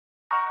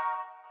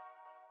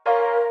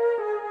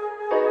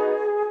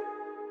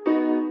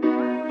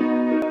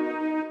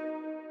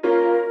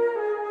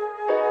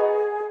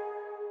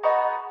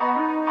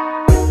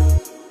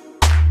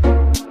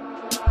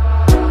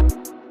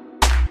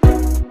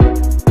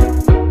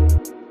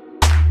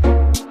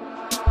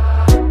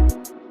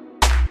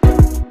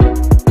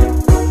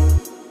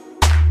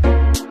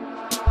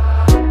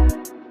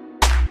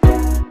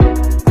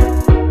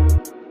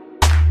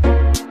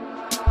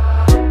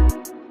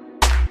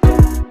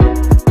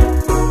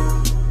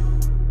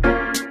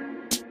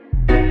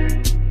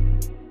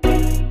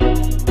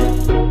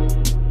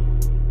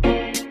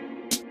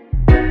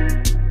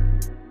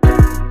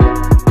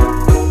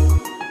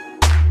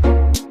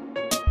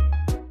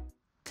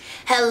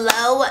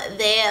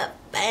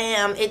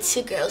Bam, it's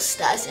your girl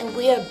Stas, and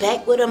we are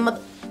back with a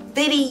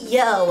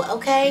video,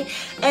 okay?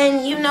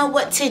 And you know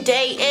what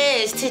today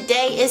is?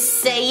 Today is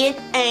Say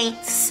It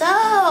Ain't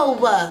So,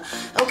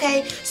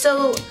 okay?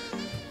 So,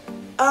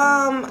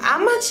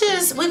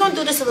 we're gonna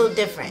do this a little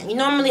different.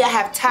 Normally I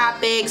have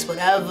topics,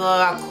 whatever,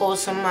 I call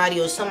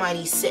somebody or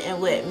somebody's sitting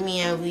with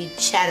me and we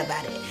chat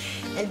about it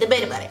and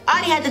debate about it. I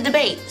already had the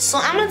debate, so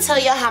I'm gonna tell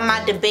y'all how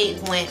my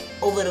debate went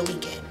over the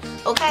weekend,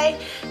 okay?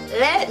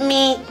 Let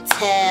me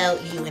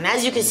tell you, and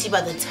as you can see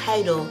by the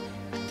title,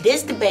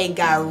 this debate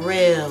got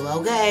real,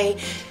 okay?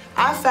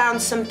 I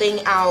found something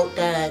out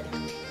that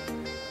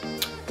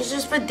is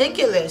just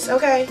ridiculous,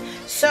 okay?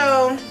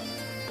 So,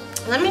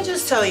 let me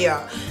just tell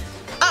y'all.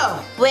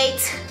 Oh,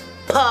 wait,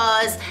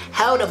 pause,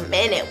 hold a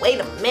minute, wait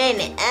a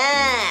minute,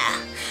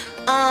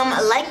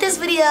 like this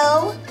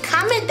video,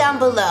 comment down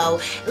below,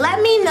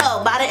 let me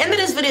know. By the end of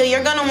this video,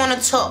 you're gonna want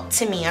to talk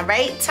to me,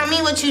 alright? Tell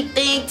me what you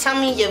think, tell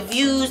me your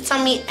views,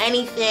 tell me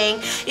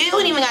anything. You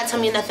don't even gotta tell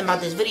me nothing about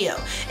this video.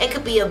 It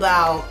could be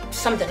about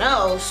something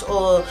else,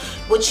 or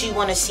what you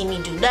want to see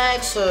me do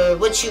next, or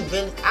what you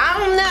really, I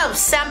don't know,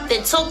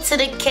 something. Talk to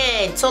the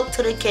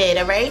kid,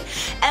 alright?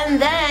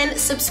 And then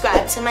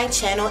subscribe to my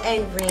channel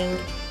and ring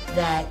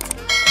that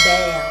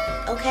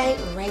bell, okay?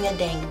 Ring a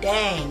dang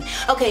dang.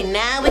 Okay,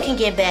 now we can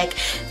get back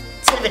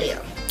to the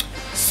video.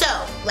 So,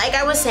 like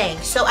I was saying,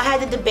 so I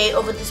had the debate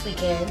over this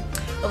weekend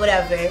or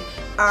whatever,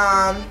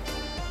 and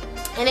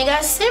it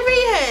got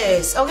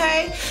serious,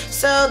 okay?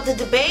 So the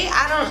debate,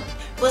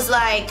 was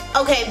like,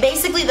 okay,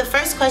 basically the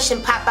first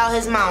question popped out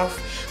his mouth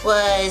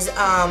was,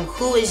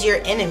 who is your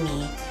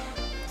enemy?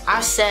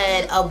 I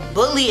said, a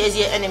bully is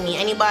your enemy,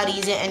 anybody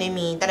is your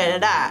enemy, da da da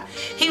da.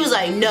 He was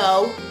like,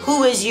 no,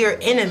 who is your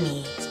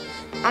enemy?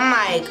 I'm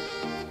like,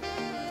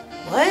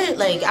 what?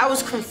 Like, I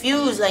was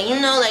confused, like,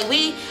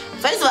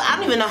 first of all, I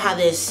don't even know how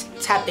this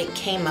topic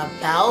came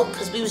about,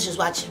 because we was just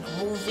watching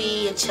a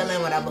movie and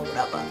chilling, whatever.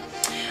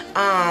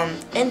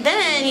 And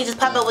then he just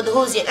popped up with the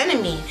who's your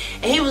enemy,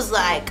 and he was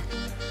like,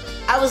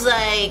 I was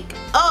like,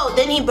 oh,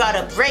 then he brought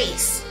up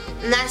race.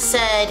 And I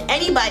said,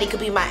 anybody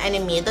could be my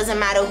enemy. It doesn't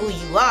matter who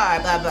you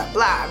are, blah, blah,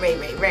 blah,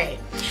 Ray.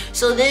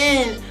 So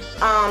then,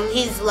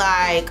 he's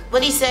like,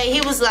 what'd he say? He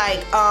was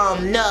like,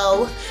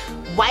 no,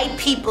 white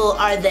people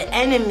are the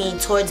enemy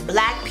towards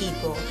black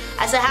people.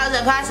 I said, how is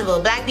that possible?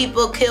 Black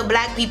people kill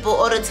black people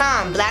all the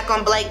time. Black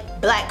on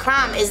black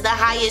crime is the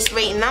highest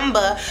rate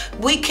number.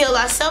 We kill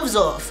ourselves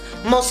off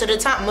most of the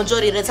time,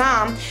 majority of the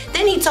time.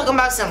 Then he talking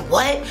about some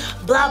what?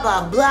 Blah,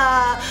 blah,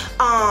 blah.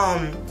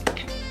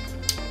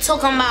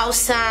 Talking about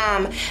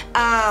some,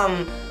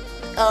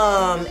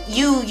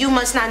 you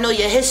must not know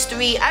your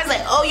history. I was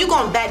like, oh, you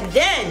going back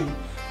then.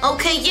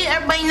 Okay, yeah,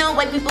 everybody know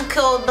white people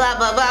killed, blah,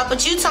 blah, blah.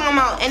 But you talking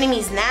about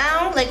enemies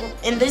now? Like,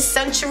 in this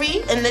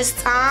century, in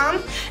this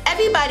time?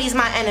 Everybody's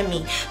my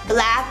enemy.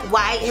 Black,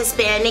 white,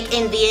 Hispanic,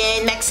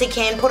 Indian,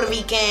 Mexican, Puerto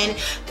Rican,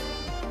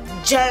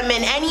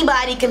 German.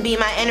 Anybody can be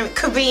my enemy.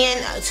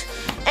 Korean.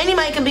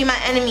 Anybody can be my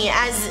enemy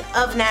as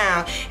of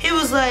now. He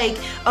was like,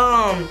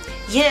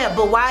 yeah,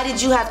 but why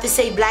did you have to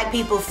say black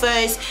people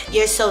first?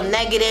 You're so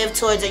negative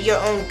towards your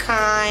own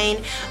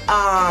kind.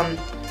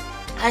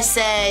 I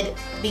said,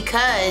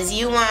 because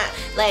you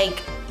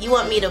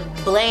want me to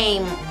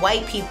blame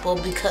white people,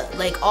 because,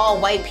 like, all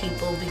white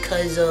people,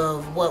 because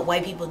of what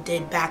white people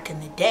did back in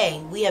the day.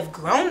 We have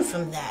grown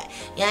from that.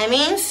 You know what I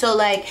mean? So,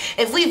 like,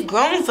 if we've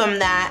grown from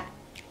that,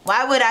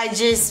 why would I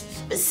just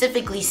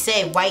specifically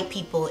say white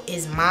people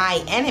is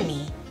my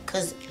enemy?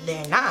 Because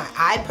they're not.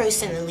 I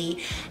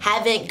personally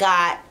haven't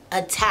got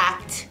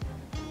attacked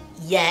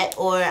yet,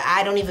 or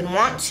I don't even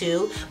want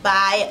to,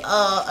 by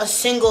a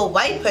single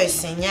white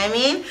person, you know what I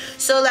mean?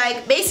 So,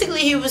 like, basically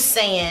he was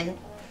saying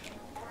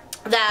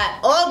that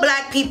all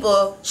black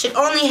people should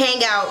only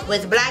hang out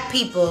with black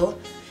people,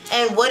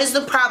 and what is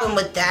the problem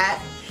with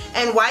that?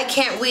 And why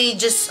can't we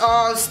just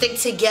all stick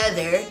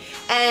together?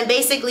 And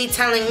basically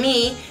telling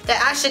me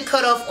that I should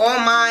cut off all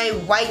my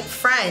white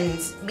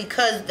friends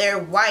because they're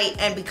white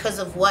and because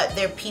of what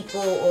their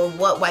people or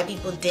what white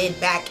people did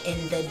back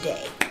in the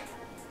day.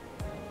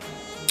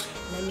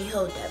 Let me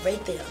hold that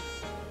right there.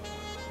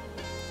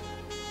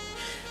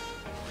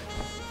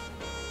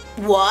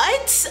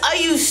 What? Are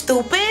you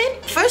stupid?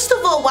 First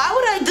of all, why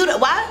would I do that?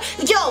 Why?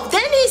 Yo,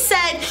 then he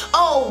said,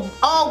 oh,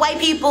 all white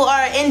people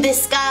are in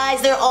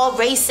disguise. They're all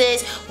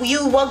racist.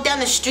 You walk down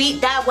the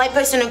street, that white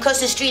person across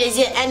the street is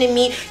your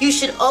enemy. You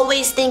should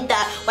always think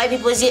that white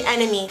people is your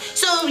enemy.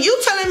 So you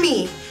telling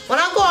me, when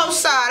I go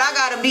outside, I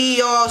gotta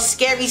be all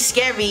scary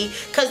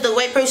because the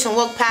white person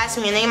walked past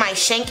me and they might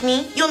shank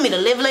me? You want me to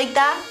live like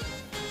that?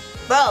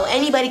 Bro,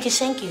 anybody can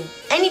shank you.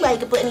 Anybody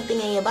can put anything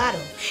in your bottle.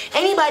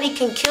 Anybody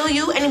can kill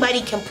you. Anybody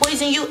can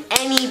poison you.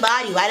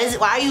 Anybody.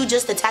 Why are you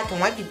just attacking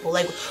white people?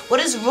 Like, what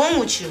is wrong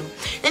with you?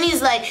 Then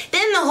he's like,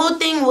 then the whole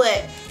thing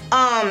with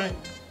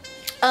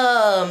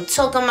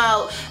talking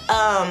about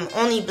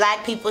only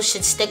black people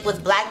should stick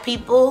with black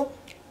people.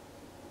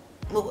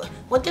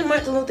 What did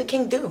Martin Luther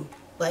King do?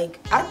 Like,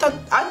 I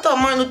thought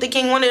Martin Luther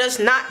King wanted us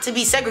not to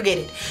be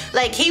segregated.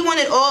 Like, he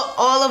wanted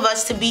all of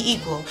us to be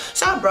equal.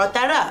 So I brought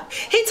that up.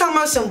 He talking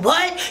about some,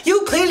 what?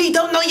 You clearly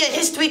don't know your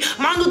history.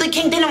 Martin Luther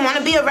King didn't want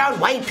to be around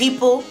white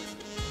people.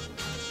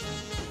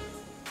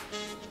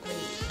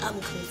 Wait, I'm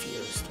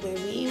confused.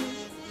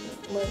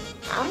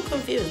 I'm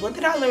confused. What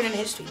did I learn in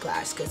history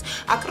class? Because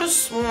I could have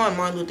sworn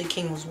Martin Luther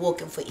King was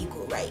walking for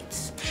equal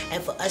rights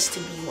and for us to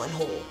be one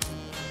whole.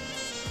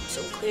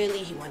 So clearly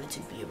he wanted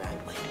to be around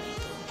white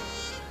people.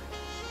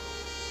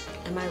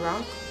 Am I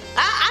wrong?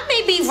 I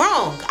may be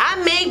wrong.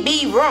 I may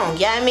be wrong,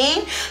 you know what I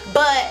mean?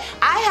 But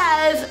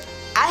I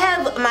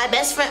have my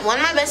best friend, one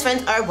of my best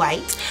friends are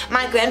white.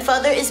 My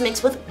grandfather is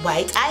mixed with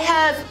white.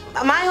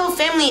 My whole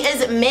family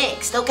is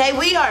mixed, okay?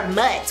 We are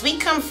mutts. We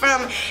come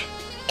from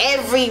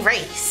every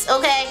race,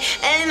 okay?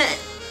 And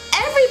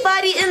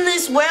everybody in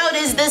this world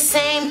is the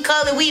same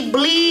color. We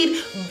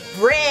bleed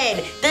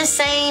red, the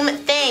same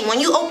thing. When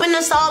you open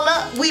us all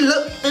up, we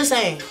look the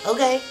same,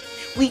 okay?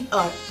 We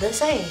are the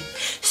same.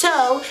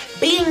 So,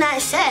 being that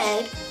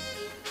said,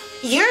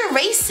 you're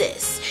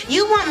racist.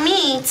 You want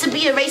me to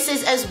be a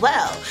racist as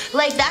well.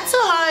 Like, that's a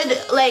hard,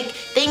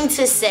 thing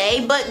to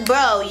say, but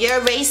bro,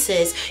 you're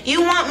racist. You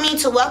want me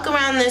to walk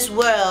around this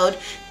world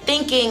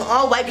thinking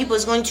all white people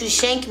is going to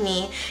shank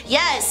me.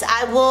 Yes,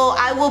 I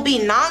will be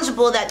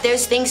knowledgeable that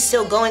there's things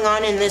still going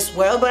on in this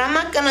world, but I'm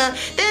not gonna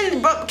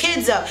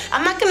kids up.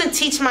 I'm not gonna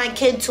teach my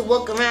kid to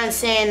walk around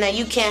saying that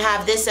you can't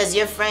have this as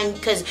your friend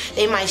because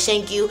they might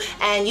shank you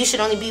and you should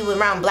only be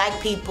around black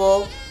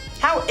people.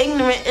 How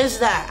ignorant is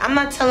that? I'm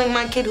not telling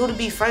my kid who to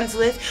be friends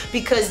with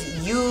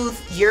because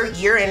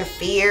you're in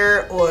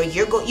fear or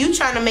you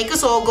trying to make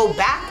us all go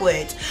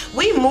backwards.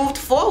 We moved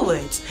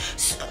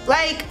forwards.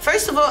 Like,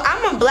 first of all,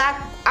 I'm a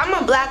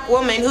black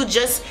woman who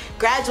just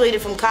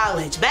graduated from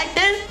college. Back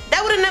then,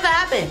 that would have never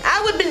happened.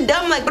 I would have been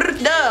dumb like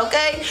duh,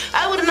 okay?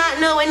 I would not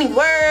know any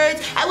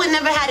words. I would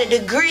never had a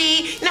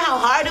degree. You know how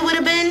hard it would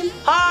have been?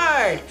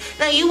 Hard.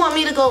 Now you want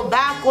me to go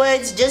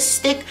backwards, just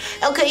stick.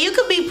 Okay, you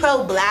could be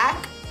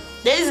pro-black.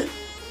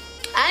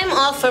 I'm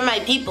all for my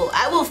people.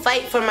 I will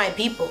fight for my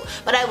people,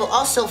 but I will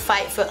also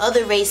fight for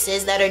other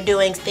races that are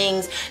doing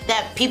things,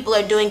 that people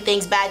are doing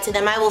things bad to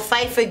them. I will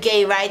fight for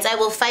gay rights. I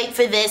will fight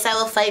for this. I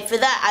will fight for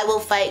that. I will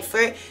fight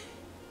for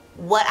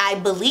what I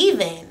believe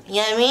in.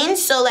 You know what I mean?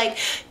 So, like,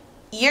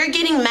 you're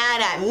getting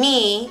mad at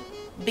me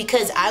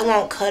because I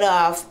won't cut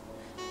off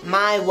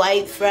my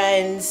white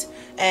friends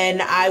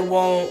and I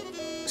won't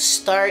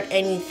start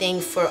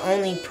anything for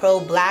only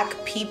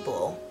pro-black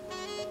people.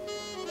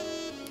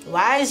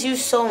 Why is you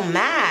so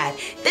mad?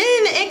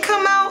 Then it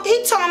come out,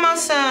 he talking about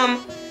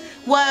some,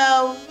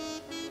 well,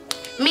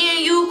 me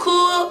and you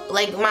cool.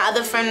 Like, my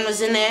other friend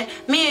was in there.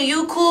 Me and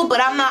you cool, but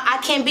I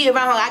can't be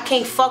around her. I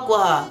can't fuck with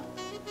her.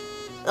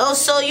 Oh,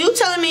 so you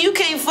telling me you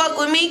can't fuck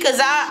with me because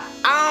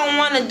I don't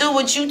want to do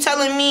what you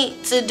telling me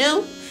to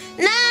do?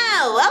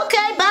 No,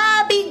 okay,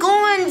 bye, be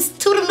going,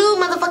 toodaloo,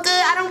 motherfucker.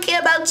 I don't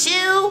care about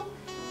you.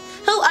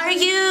 Who are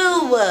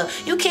you?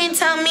 You can't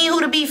tell me who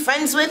to be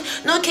friends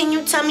with, nor can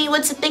you tell me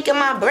what to think in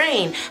my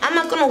brain. I'm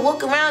not gonna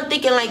walk around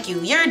thinking like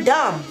you. You're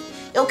dumb,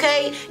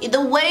 okay?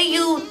 The way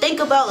you think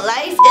about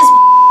life is...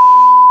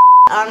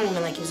 I don't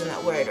even like using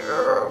that word.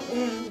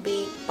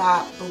 Beep,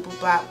 bop, boop,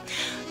 boop, bop.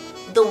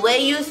 The way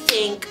you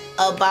think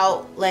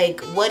about,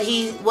 like, what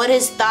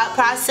his thought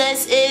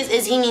process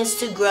is he needs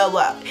to grow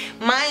up.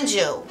 Mind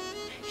you,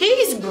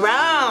 he's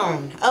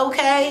grown,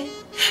 okay?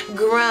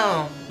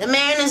 Grown. The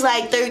man is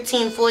like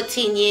 13,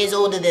 14 years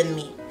older than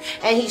me.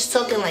 And he's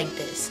talking like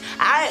this.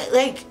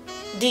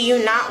 Do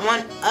you not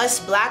want us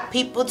black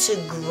people to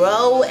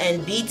grow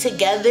and be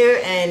together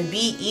and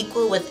be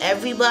equal with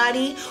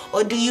everybody?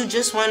 Or do you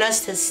just want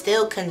us to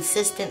still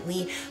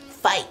consistently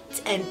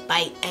fight and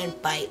fight and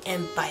fight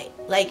and fight?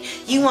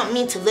 Like, you want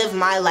me to live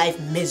my life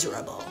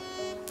miserable.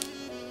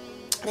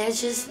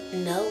 There's just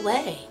no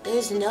way.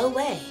 There's no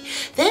way.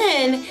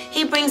 Then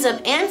he brings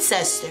up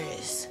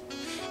ancestors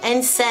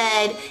and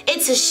said,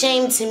 it's a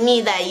shame to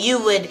me that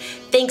you would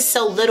think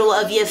so little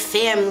of your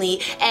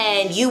family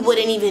and you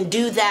wouldn't even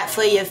do that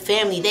for your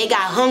family. They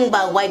got hung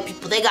by white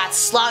people. They got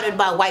slaughtered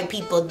by white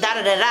people.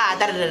 Da-da-da-da,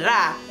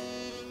 da-da-da-da.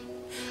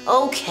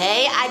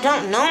 Okay, I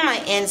don't know my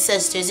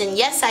ancestors, and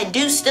yes, I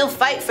do still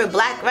fight for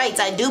black rights.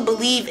 I do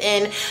believe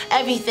in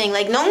everything.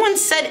 Like, no one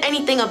said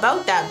anything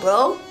about that,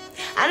 bro.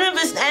 I never,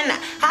 and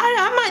how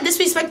am I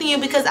disrespecting you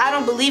because I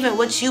don't believe in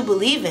what you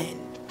believe in?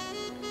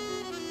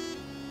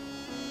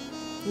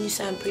 You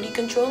sound pretty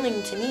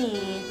controlling to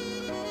me.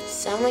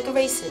 Sound like a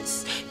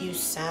racist. You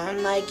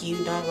sound like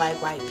you don't like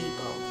white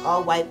people.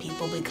 All white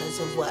people because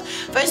of what?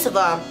 First of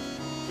all,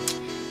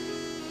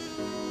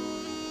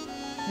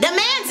 the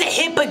man's a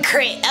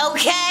hypocrite,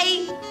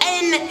 okay?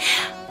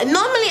 And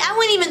normally I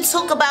wouldn't even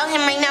talk about him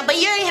right now, but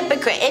you're a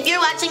hypocrite. If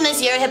you're watching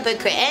this, you're a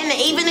hypocrite. And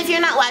even if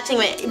you're not watching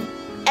it,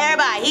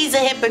 everybody, he's a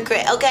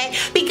hypocrite, okay?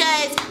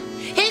 Because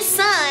his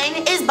son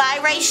is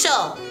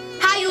biracial.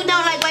 How you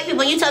don't like white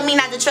people? You tell me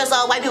not to trust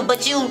all white people,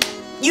 but you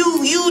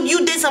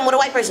did something with a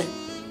white person.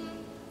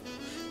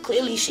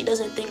 Clearly, she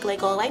doesn't think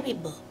like all white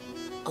people.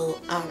 Oh,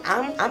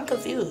 I'm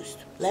confused.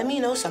 let me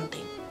know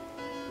something.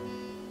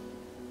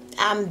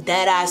 I'm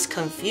dead ass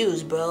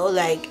confused, bro.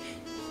 Like,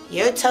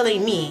 you're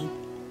telling me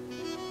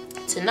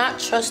to not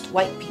trust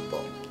white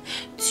people,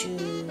 to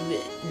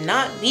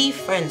not be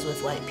friends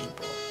with white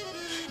people,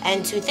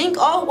 and to think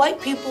all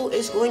white people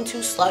is going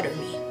to slaughter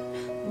me.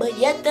 But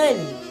yet then,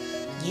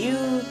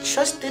 you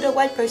trusted a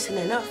white person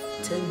enough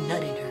to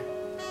nut in her.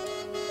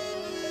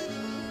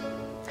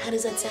 How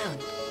does that sound?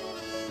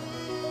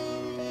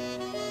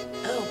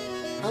 Oh,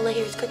 all I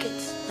hear is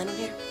crickets. I don't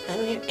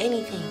hear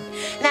anything.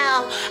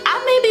 Now, I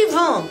may be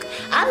wrong.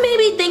 I may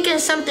be thinking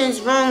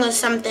something's wrong or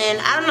something.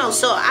 I don't know.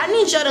 So I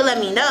need y'all to let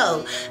me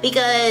know,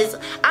 because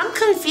I'm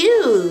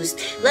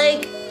confused.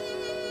 Like,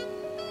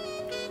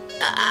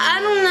 I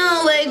don't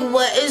know, like,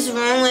 what is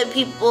wrong with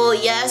people.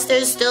 Yes,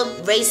 there's still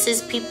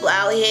racist people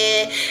out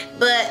here,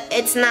 but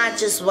it's not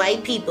just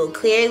white people,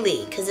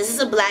 clearly, because this is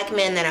a black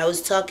man that I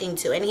was talking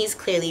to, and he's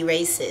clearly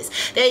racist.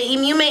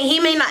 He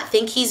may not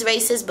think he's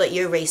racist, but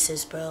you're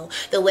racist, bro.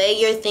 The way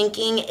you're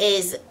thinking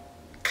is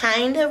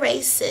kind of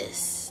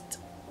racist.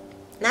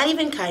 Not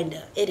even kind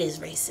of. It is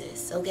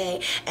racist, okay?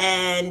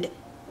 And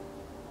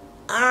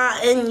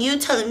you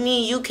telling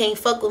me you can't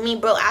fuck with me,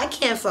 bro. I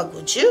can't fuck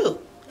with you.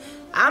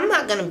 I'm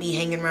not gonna be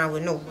hanging around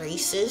with no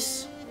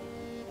racists.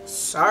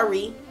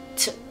 Sorry.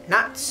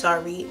 Not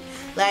sorry.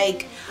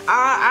 Like,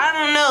 I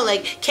don't know.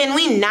 Like, can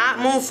we not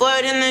move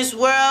forward in this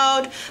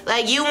world?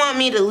 Like, you want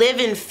me to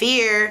live in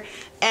fear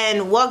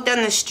and walk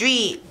down the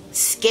street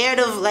scared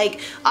of,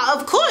 like,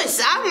 of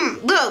course,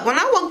 look, when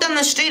I walk down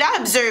the street, I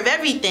observe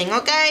everything,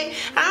 okay?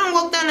 I don't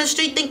walk down the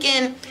street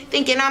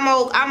thinking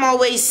I'm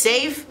always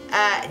safe.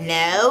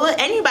 No,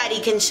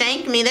 anybody can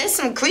shank me. There's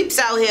some creeps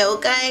out here,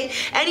 okay?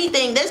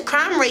 Anything, there's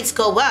crime rates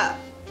go up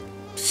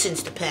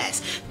since the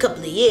past couple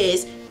of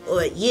years,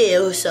 or a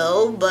year or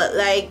so, but,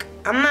 like,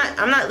 I'm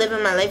not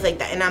living my life like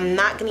that, and I'm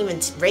not gonna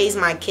even raise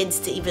my kids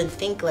to even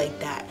think like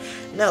that.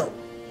 No.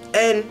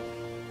 And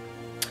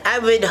I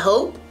would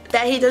hope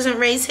that he doesn't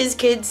raise his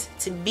kids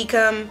to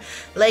become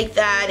like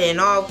that, and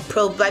all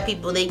pro-black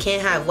people, they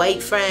can't have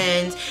white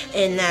friends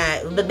and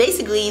that. But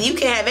basically, you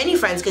can't have any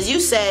friends because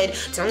you said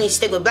to only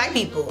stick with black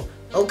people.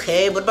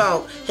 Okay, what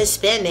about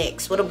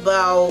Hispanics? What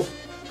about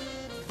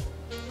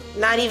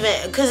not even,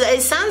 because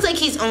it sounds like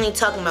he's only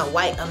talking about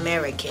white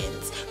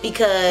Americans,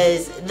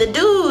 because the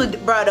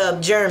dude brought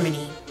up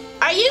Germany.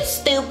 Are you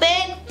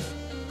stupid?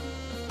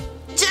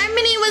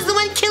 Germany was the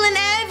one killing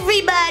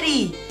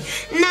everybody.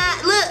 Nah,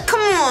 look,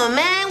 come on,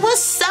 man.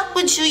 What's up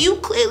with you? You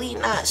clearly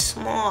not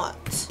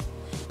smart.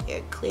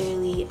 You're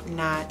clearly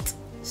not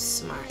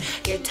smart.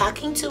 You're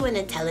talking to an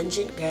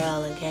intelligent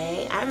girl,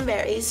 okay? I'm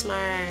very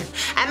smart.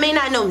 I may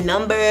not know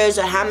numbers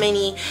or how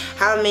many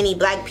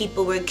black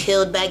people were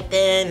killed back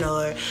then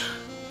or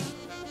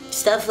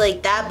stuff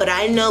like that, but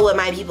I know what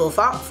my people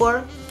fought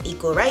for.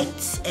 Equal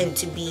rights and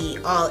to be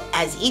all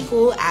as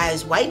equal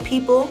as white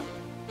people.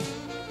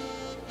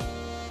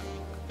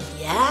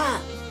 Yeah,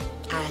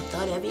 I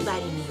thought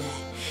everybody knew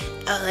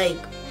that.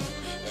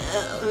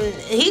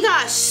 He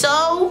got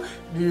so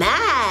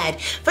mad.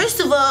 First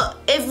of all,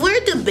 if we're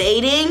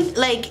debating,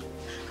 like,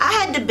 I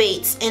had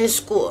debates in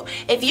school.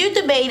 If you're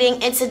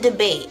debating, it's a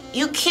debate.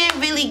 You can't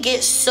really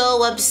get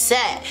so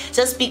upset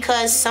just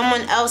because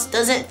someone else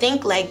doesn't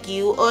think like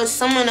you or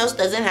someone else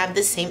doesn't have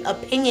the same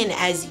opinion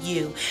as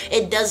you.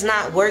 It does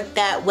not work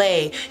that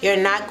way. You're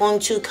not going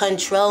to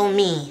control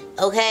me,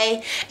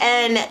 okay?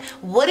 And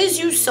what is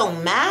you so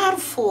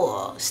mad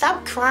for?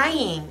 Stop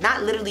crying.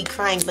 Not literally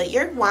crying, but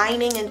you're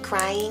whining and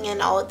crying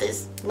and all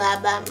this blah,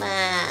 blah, blah.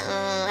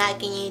 How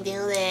can you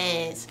do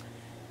this?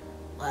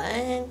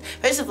 What?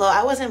 First of all,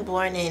 I wasn't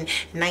born in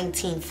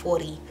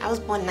 1940. I was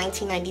born in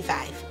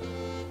 1995.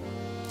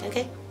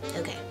 Okay?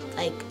 Okay.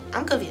 Like,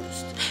 I'm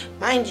confused.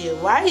 Mind you,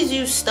 why is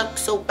you stuck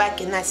so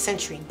back in that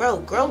century?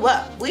 Bro, grow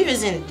up. We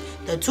was in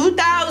the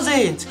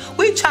 2000s.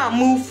 We trying to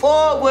move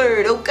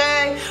forward,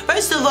 okay?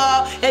 First of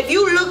all, if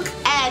you look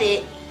at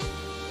it,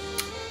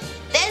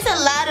 there's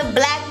a lot of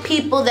black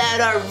people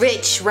that are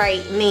rich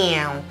right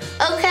now,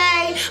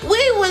 okay?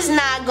 We was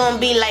not gonna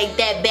be like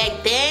that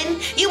back then.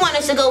 You want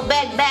us to go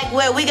back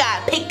where we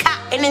got pick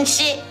cotton and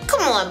shit?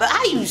 Come on, bro,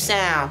 how you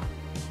sound?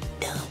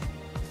 Dumb.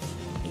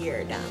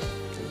 You're dumb.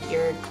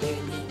 You're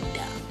clearly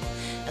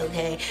dumb,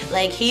 okay?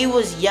 Like, he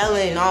was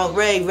yelling all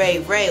Ray,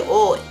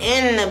 all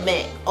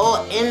intimate.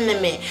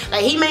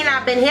 Like, he may not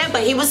have been here,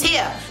 but he was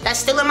here. That's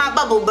still in my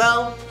bubble,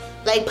 bro.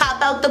 Like,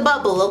 pop out the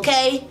bubble,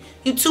 okay?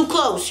 You too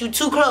close. You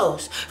too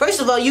close.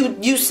 First of all,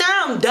 you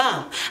sound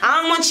dumb.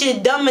 I don't want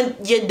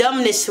your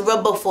dumbness to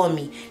rub off on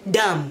me.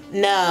 Dumb.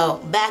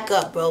 No. Back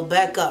up, bro.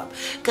 Back up.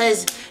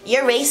 Because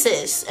you're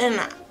racist.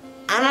 And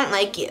I don't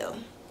like you.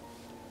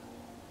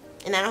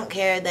 And I don't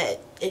care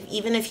that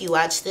even if you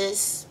watch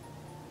this.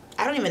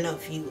 I don't even know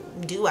if you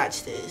do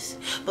watch this.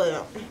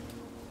 But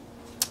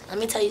let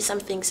me tell you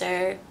something,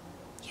 sir.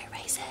 You're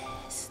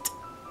racist.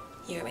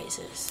 you're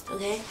racist,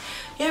 okay?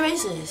 You're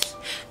racist.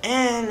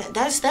 And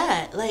that's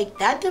that. Like,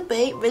 that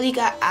debate really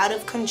got out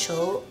of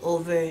control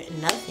over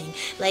nothing.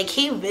 Like,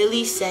 he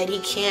really said he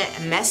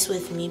can't mess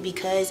with me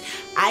because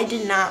I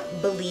did not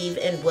believe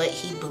in what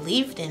he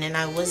believed in, and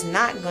I was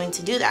not going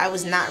to do that. I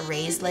was not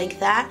raised like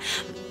that.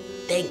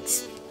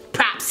 Thanks.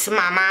 Props to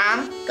my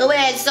mom. Go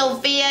ahead,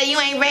 Sophia. You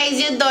ain't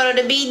raised your daughter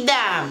to be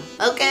dumb,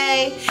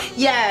 okay?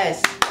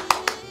 Yes.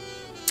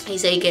 He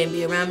said he can't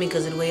be around me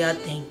because of the way I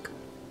think.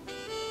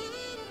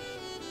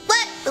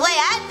 What? The way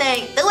I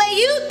think? The way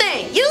you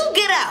think? You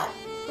get out.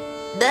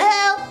 The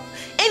hell?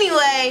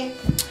 Anyway,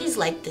 please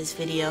like this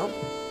video.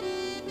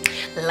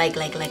 Like.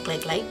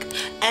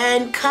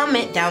 And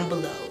comment down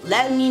below.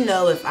 Let me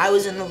know if I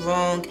was in the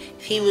wrong,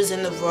 if he was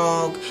in the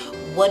wrong.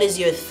 What is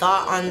your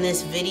thought on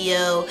this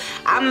video?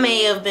 I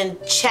may have been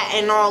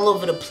chatting all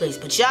over the place,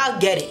 but y'all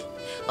get it.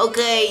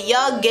 Okay?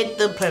 Y'all get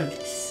the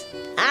premise.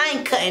 I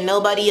ain't cutting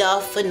nobody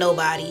off for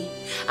nobody.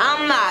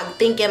 I'm not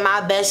thinking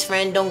my best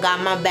friend don't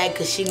got my back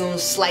because she gonna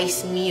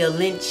slice me or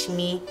lynch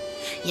me.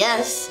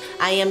 Yes,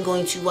 I am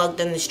going to walk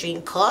down the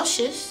street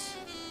cautious.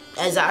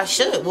 As I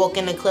should. Walk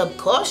in the club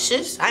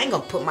cautious. I ain't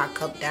gonna put my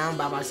cup down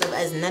by myself,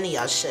 as none of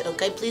y'all should,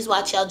 okay? Please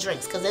watch y'all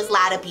drinks, because there's a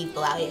lot of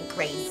people out here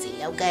crazy,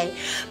 okay?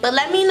 But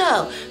let me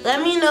know.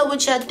 Let me know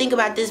what y'all think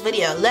about this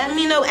video. Let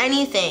me know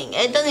anything.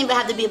 It doesn't even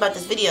have to be about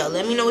this video.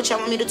 Let me know what y'all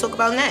want me to talk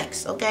about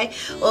next, okay?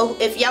 Or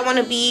if y'all want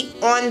to be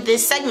on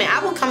this segment,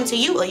 I will come to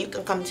you, or you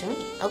can come to me,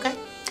 okay?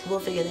 We'll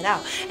figure that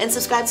out. And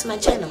subscribe to my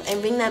channel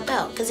and ring that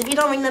bell. Because if you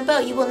don't ring the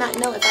bell, you will not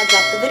know if I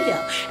drop the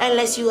video.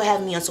 Unless you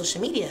have me on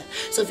social media.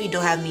 So if you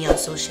don't have me on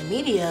social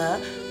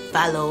media,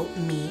 follow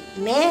me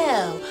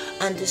now.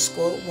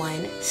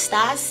 _1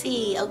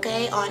 Stassi,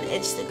 okay? On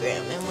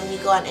Instagram. And when you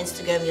go on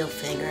Instagram, you'll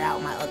figure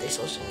out my other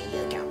social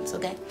media accounts,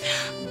 okay?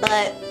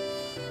 But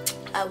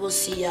I will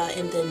see y'all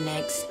in the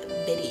next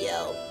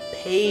video.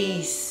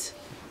 Peace.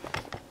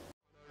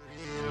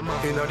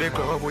 Inna the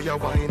club we a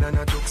wine and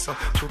a juksa,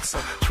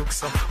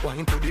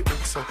 wine to the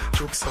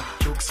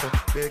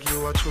juksa, beg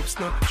you a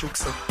juksa,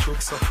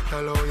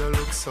 tell how you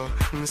look so,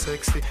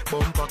 sexy,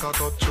 bumper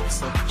cock up,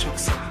 juksa,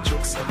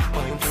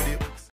 wine to the